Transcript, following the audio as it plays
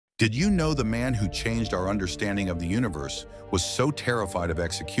Did you know the man who changed our understanding of the universe was so terrified of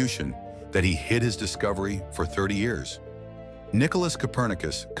execution that he hid his discovery for 30 years? Nicholas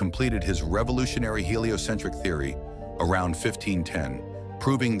Copernicus completed his revolutionary heliocentric theory around 1510,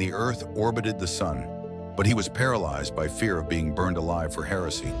 proving the Earth orbited the Sun, but he was paralyzed by fear of being burned alive for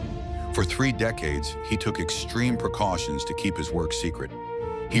heresy. For 3 decades, he took extreme precautions to keep his work secret.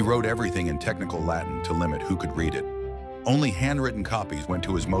 He wrote everything in technical Latin to limit who could read it. Only handwritten copies went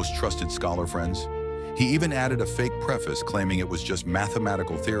to his most trusted scholar friends. He even added a fake preface claiming it was just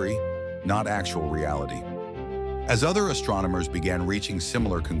mathematical theory, not actual reality. As other astronomers began reaching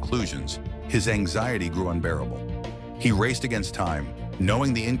similar conclusions, his anxiety grew unbearable. He raced against time,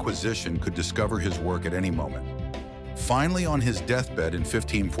 knowing the Inquisition could discover his work at any moment. Finally, on his deathbed in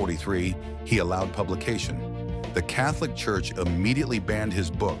 1543, he allowed publication. The Catholic Church immediately banned his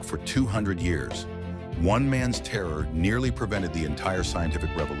book for 200 years. One man's terror nearly prevented the entire scientific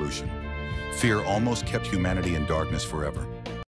revolution. Fear almost kept humanity in darkness forever.